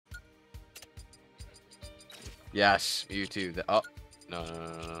Yes, Mewtwo. Oh, no, no, no,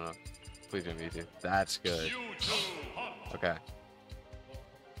 no, no, no. Please don't Mewtwo. That's good. Okay.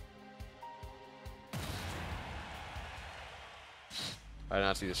 I did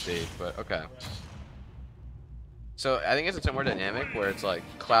not see the stage, but okay. So I think it's a similar dynamic where it's like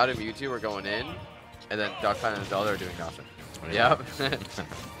Cloud and Mewtwo are going in, and then Duck Hunt and Zelda are doing nothing. Yeah. Yep.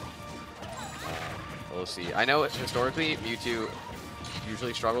 We'll see. I know historically Mewtwo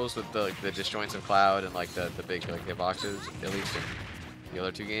usually struggles with the disjoints of Cloud and like the big like hitboxes, at least in the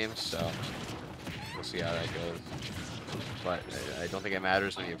other two games. So we'll see how that goes. But I don't think it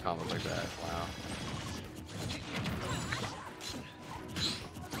matters when you have combos like that. Wow.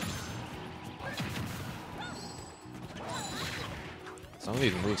 Some of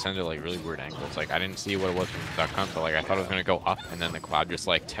these moves send to like really weird angles. Like I didn't see what it was from Duck Hunt, but like I thought it was gonna go up, and then the Cloud just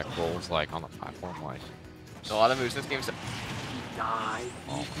like tech rolls like on the platform. Like So a lot of moves in this game. Die.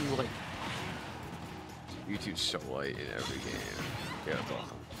 Mewtwo like. Mewtwo's so light in every game. Yeah,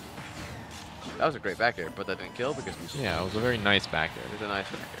 that was a great back air, but that didn't kill because Mewtwo. yeah, it was a very nice back air. It was a nice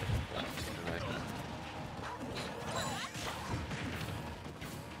back air. Yeah, it was a nice back air.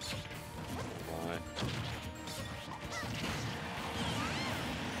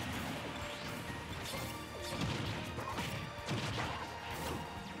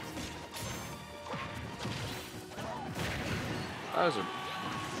 That was a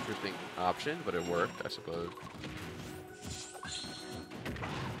interesting option, but it worked, I suppose.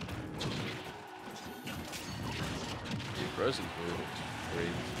 Dude, Frozen's move is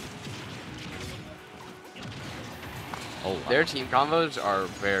crazy. Oh, wow. Their team combos are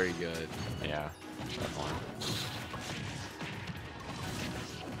very good. Yeah, definitely.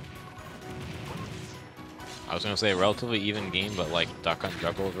 I was gonna say relatively even game, but like Duck Hunt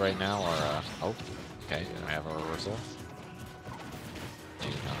juggles right now are oh, okay, and I have a reversal.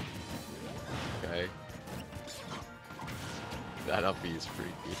 Maybe not. Okay. That up B is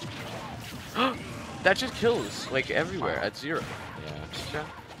freaky. That just kills, like, everywhere at 0. Yeah.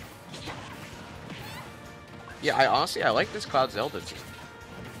 Yeah, I honestly, I like this Cloud Zelda team.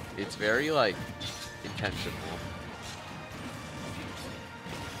 It's very, like, intentional.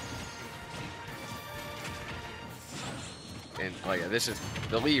 And, like, this is,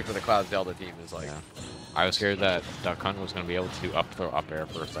 the lead for the Cloud Zelda team is, like... Yeah. I was scared that Duck Hunt was going to be able to up throw up air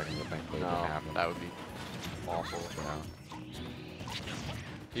for a second, but thankfully it didn't happen. That would be awful. Yeah.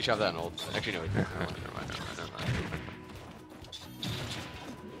 He shoved that in old. Actually, no, he can't. Never mind.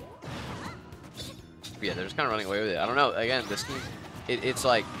 But yeah, they're just kind of running away with it. I don't know. Again, this team, it's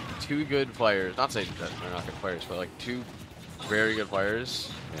like two good players. Not to say that they're not good players, but like two very good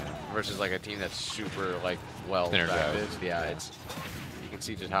players versus like a team that's super like well practiced. Yeah, it's you can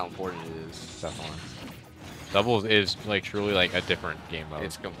see just how important it is. Definitely. Doubles is like truly like a different game mode.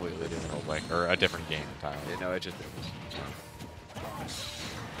 It's completely different. Like or a different game entirely. Yeah, no, it just is.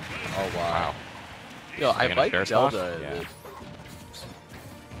 Oh wow. Yo, I Taking a like fair Zelda. spot? Yeah.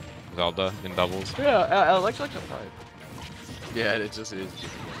 Zelda in doubles. Yeah, I like the vibe. Yeah, it just is.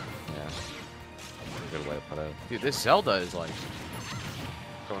 Yeah. Good way to put it. Dude, this Zelda is like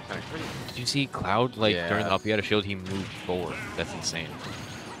going kind of crazy. Did you see Cloud like during the up he had a shield he moved forward? That's insane.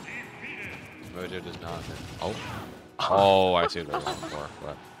 Mojo does not. Oh. Oh, I see what they're going for,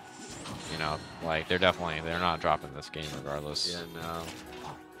 but you know, like they're not dropping this game regardless. Yeah, no.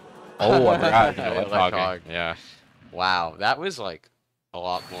 Oh, I forgot. You know, Electronic. Yeah. Wow, that was like a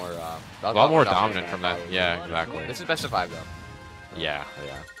lot more. A lot more dominant from that. Yeah, exactly. This is best of 5 though. Yeah,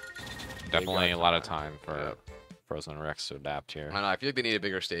 yeah. Definitely a lot of time for Frozen Rex to adapt here. I don't know. I feel like they need a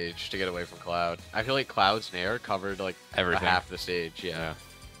bigger stage to get away from Cloud. I feel like Cloud's Nair covered like everything. Half the stage. Yeah.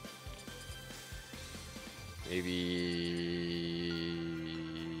 Maybe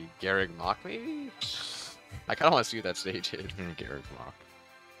Garrig Mach, maybe? I kind of want to see what that stage is. Garrig Mach.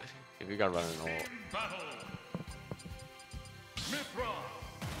 Maybe we gotta run an ult.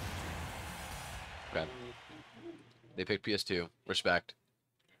 Okay. They picked PS2. Respect.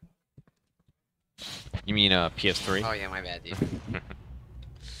 You mean PS3? Oh yeah, my bad, dude.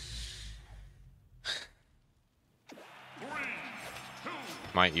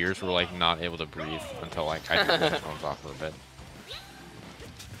 My ears were like not able to breathe until like I took the headphones off for a bit.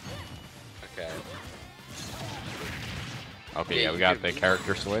 Okay. Okay, yeah, we got the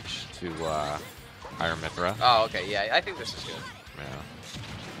character switch to higher Mithra. Oh, okay, yeah, I think this is good. Yeah.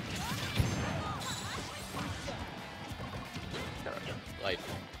 Like,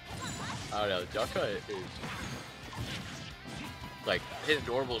 I don't know, Ducka is like his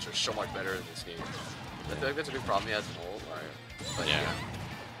normals are so much better in this game. I feel like that's a big problem he has in ult. But yeah.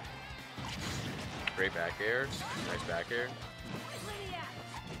 Great back air, nice back air.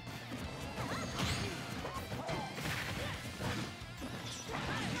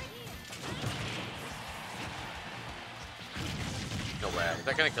 Is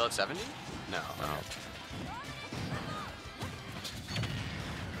that gonna kill at 70? No. No.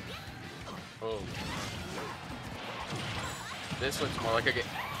 Oh. This looks more like a game.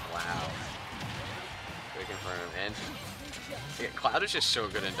 Wow. Good confirm. And yeah, Cloud is just so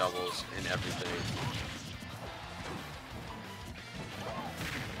good in doubles in everything.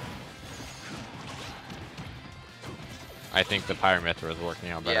 I think the Pyrometer is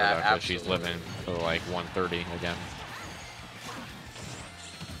working out better Yeah, though, because she's living for like 130 again.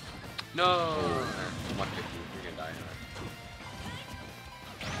 No! 150. You're gonna die anyway.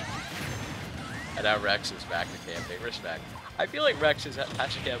 And now Rex is back to camp. Big respect. I feel like Rex has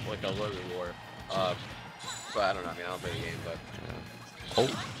to camp like a little bit more. But I don't know. I mean, I don't play the game, but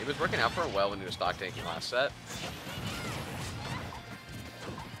it was working out for a while when he was stock tanking last set.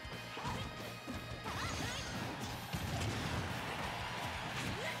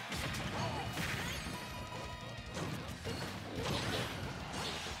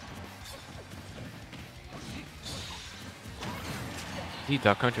 Did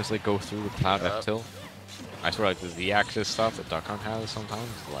Duck Hunt just like go through the Cloud F tilt? I swear, like the Z-axis stuff that Duck Hunt has sometimes,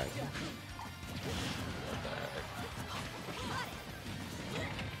 like.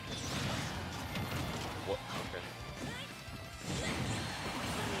 What?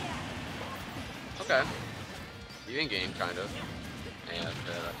 Okay. Okay. Even game, kind of. And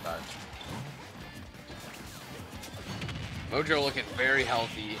that died. Mojo looking very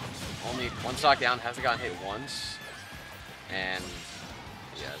healthy. Only one stock down, hasn't gotten hit once. And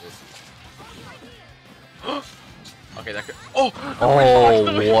yeah, this is. Okay, that could. Oh!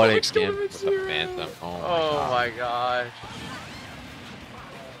 Oh, what a skin with the Phantom. Oh my gosh.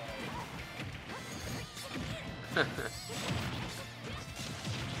 It's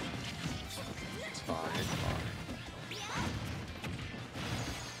fine, it's fine.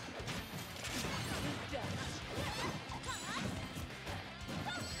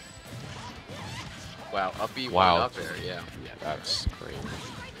 Wow, up B, wow. one up there, yeah. Yeah, that's crazy.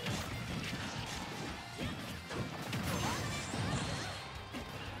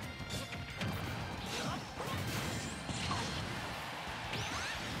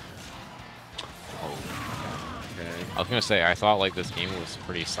 I was gonna say I thought like this game was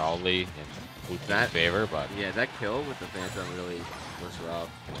pretty solidly in Luke's favor, but yeah, that kill with the Phantom really was rough.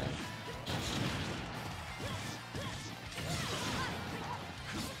 Yeah.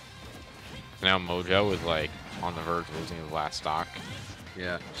 Now Mojo is like on the verge of losing his last stock.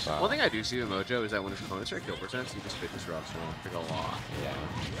 Yeah. So. One thing I do see with Mojo is that when his opponents are kill percents, he just fit disrupts them like a lot. Yeah.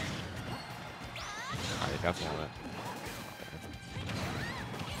 Alright, got some of it.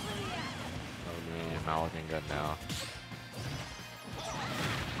 Oh no. Not looking good now.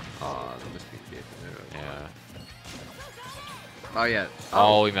 Oh, that must be good. Yeah. Oh yeah.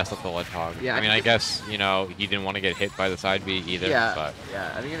 Oh, he messed up the ledge hog. Yeah. I mean, I guess you know he didn't want to get hit by the side B either. Yeah. But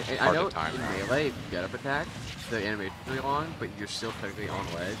yeah. I think I know in melee get up attack, the animation's really long, but you're still technically on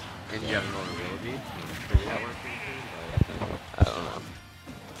ledge, and you have an vulnerability. Maybe that works for you, I don't know.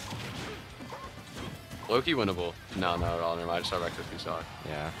 Loki winnable. No, not at all. Never mind. I just saw Rex with 2 stock.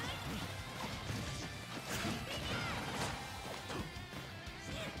 Yeah.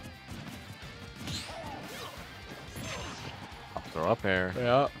 Throw up air.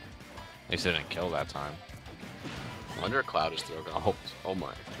 Yeah. At least it didn't kill that time. I wonder if Cloud is throw gun. Oh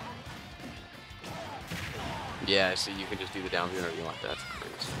my. Yeah, see, you can just do the down whenever you want. That's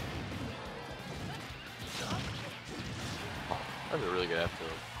crazy. Oh, that was a really good F throw.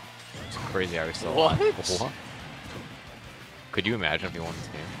 It's crazy how he's still What? What? Could you imagine if he won this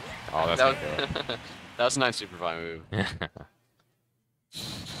game? Oh, that's that was, that was a nice super fine move.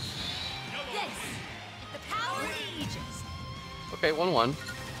 Okay, 1-1.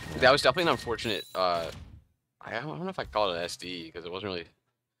 That was definitely an unfortunate. I don't know if I call it an SD because it wasn't really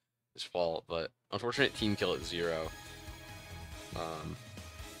his fault, but unfortunate team kill at 0.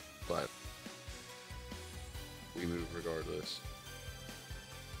 But we move regardless.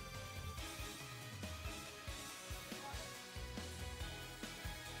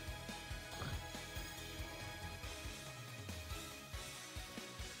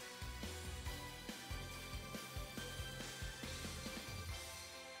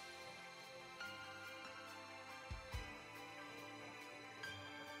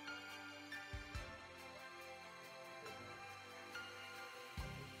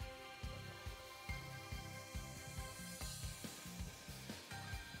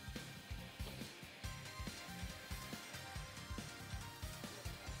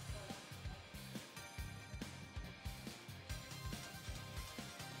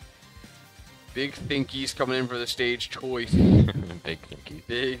 Big thinkies coming in for the stage choice. Big thinkies.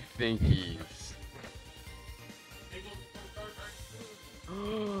 Big thinkies.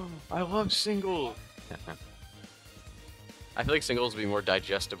 I love singles. I feel like singles would be more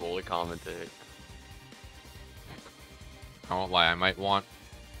digestible to commentate. I won't lie, I might want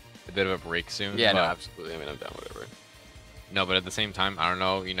a bit of a break soon. Yeah, no, but- absolutely. I mean, I'm down, whatever. No, but at the same time, I don't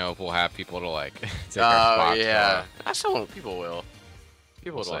know, you know, if we'll have people to like take Oh, our spots. yeah. I still want people will.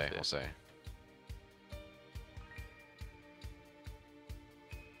 People We'll would love say, to. we'll say.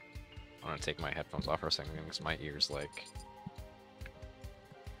 I'm gonna take my headphones off for a second because my ears like.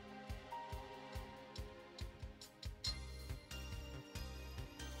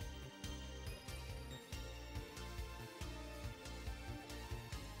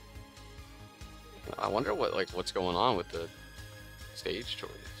 I wonder what's going on with the stage choice.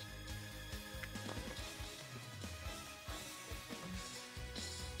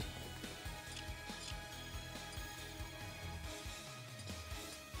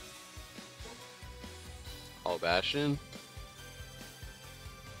 Oh, Bastion.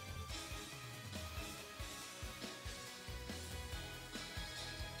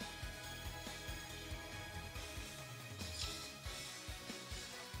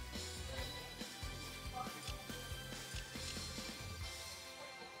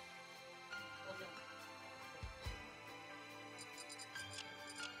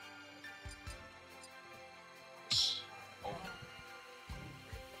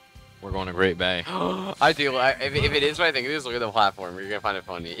 We're going to Great Bay. I do. If it is what I think it is, look at the platform. You're gonna find it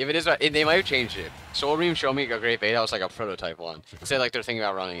funny. If it is, they might have changed it. Soul Ream showed me a great beta. That was like a prototype one. It said like they're thinking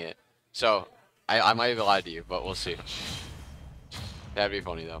about running it. So I might have lied to you, but we'll see. That'd be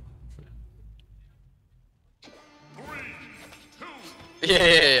funny though.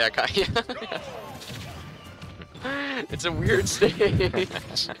 Yeah. It's a weird stage.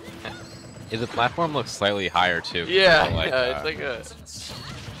 Yeah, the platform looks slightly higher too. Yeah, so, like, it's like a.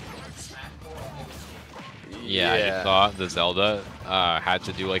 Yeah, I just thought the Zelda had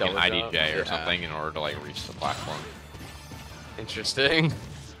to do like Double an jump? IDJ or Yeah. something in order to like reach the platform. Interesting.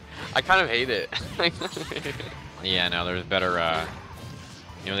 I kind of hate it. Yeah, no, there's better.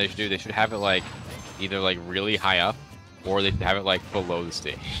 You know, they should have it like either like really high up, or they should have it like below the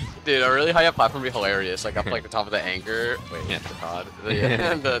stage. Dude, a really high up platform would be hilarious. Like up like the top of the anchor. Wait, Yeah. the pod.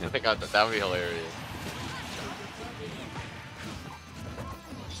 Yeah, the thing out that would be hilarious.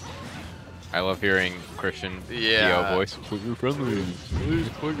 I love hearing Christian Yeah. PO voice. Put your friendly. Please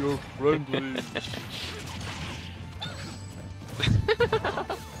put your friendly.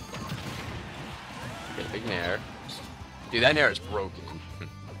 Okay, big nair. Dude, that nair is broken.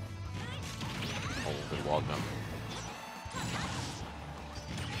 Oh, good wall jump.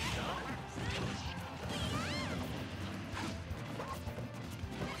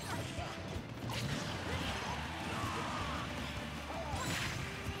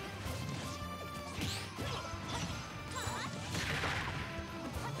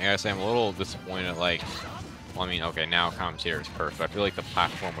 I gotta say, I'm a little disappointed. Like, well, I mean, okay, now commentator is perfect. I feel like the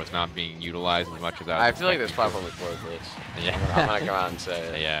platform was not being utilized as much as I. I feel like this platform is worthless. Yeah. I'm gonna come out and say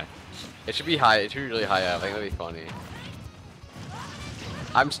it. Yeah. It should be high. It should be really high up. I think that'd be funny.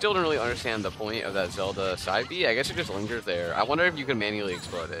 I'm still don't really understand the point of that Zelda side B. I guess it just lingers there. I wonder if you can manually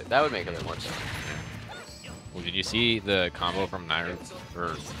explode it. That would make a bit more sense. Well, did you see the combo from Nairo?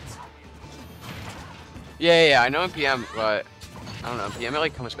 Or Yeah. I know in PM, but I don't know. In PM, it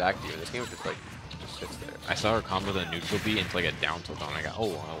like comes back to you. This game just like just sits there. I saw her combo the neutral B into like a down tilt on. I got a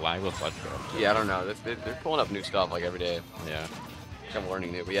lag with ledge throw. Yeah, I don't know. They're pulling up new stuff like every day. Yeah. I'm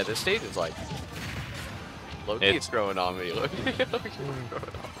learning new. But yeah, this stage is like low-key it's growing on me. Low-key it's growing on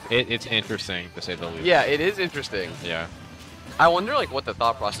me. It's interesting to say the least. Yeah, it is interesting. Yeah. I wonder like what the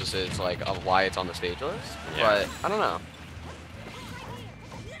thought process is like of why it's on the stage list. Yeah. But I don't know.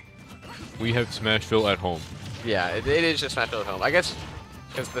 We have Smashville at home. Yeah, it is just Smashville at home. I guess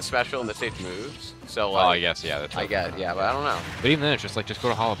because the Smashville in the stage moves. So like, Oh, I guess, yeah, that's I guess, yeah, but I don't know. But even then, it's just go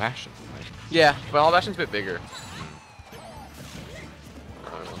to Hollow Bastion. Like, Yeah, but All Bastion's a bit bigger. I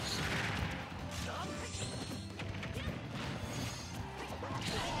don't know.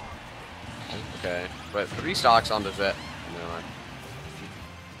 Okay, but 3 stocks on the Zet. No,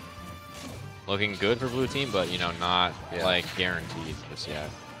 looking good for blue team, but, you know, not, Yeah. like, guaranteed just yet.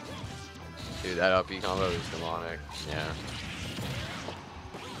 dude, that up B combo is demonic. Yeah.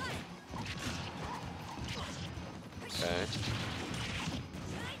 Okay.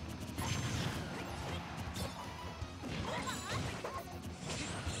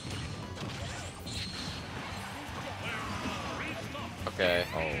 Okay.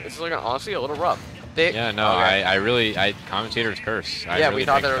 Oh. This is like honestly a little rough. They, Yeah, no, okay. I really, commentator's curse. I Yeah, really we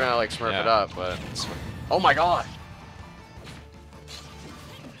thought think they were so. gonna like smurf Yeah. it up, but oh my god.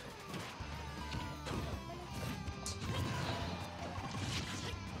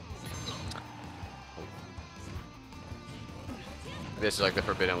 this is like the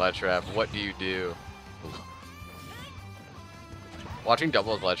forbidden ledge trap. What do you do? Watching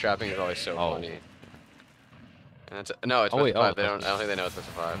doubles ledge trapping is always so funny. And it's, no, it's best of 5. They don't. I don't think they know it's best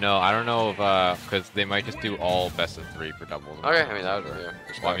of 5. No, I don't know if because they might just do all best of 3 for doubles. Okay, I mean that would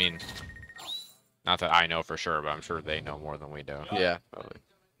well, I mean, not that I know for sure, but I'm sure they know more than we do. Yeah, probably.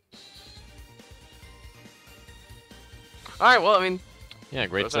 All right, well, I mean, yeah,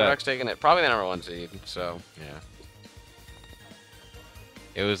 great set. Rex taking it, probably the #1 seed. So yeah,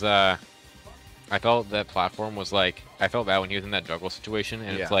 it was. I felt that platform was like, I felt bad when he was in that juggle situation,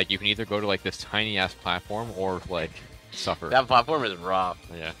 and it's like you can either go to like this tiny ass platform or like suffer. That platform is rough.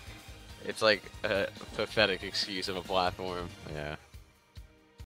 Yeah, it's like a pathetic excuse of a platform. Yeah.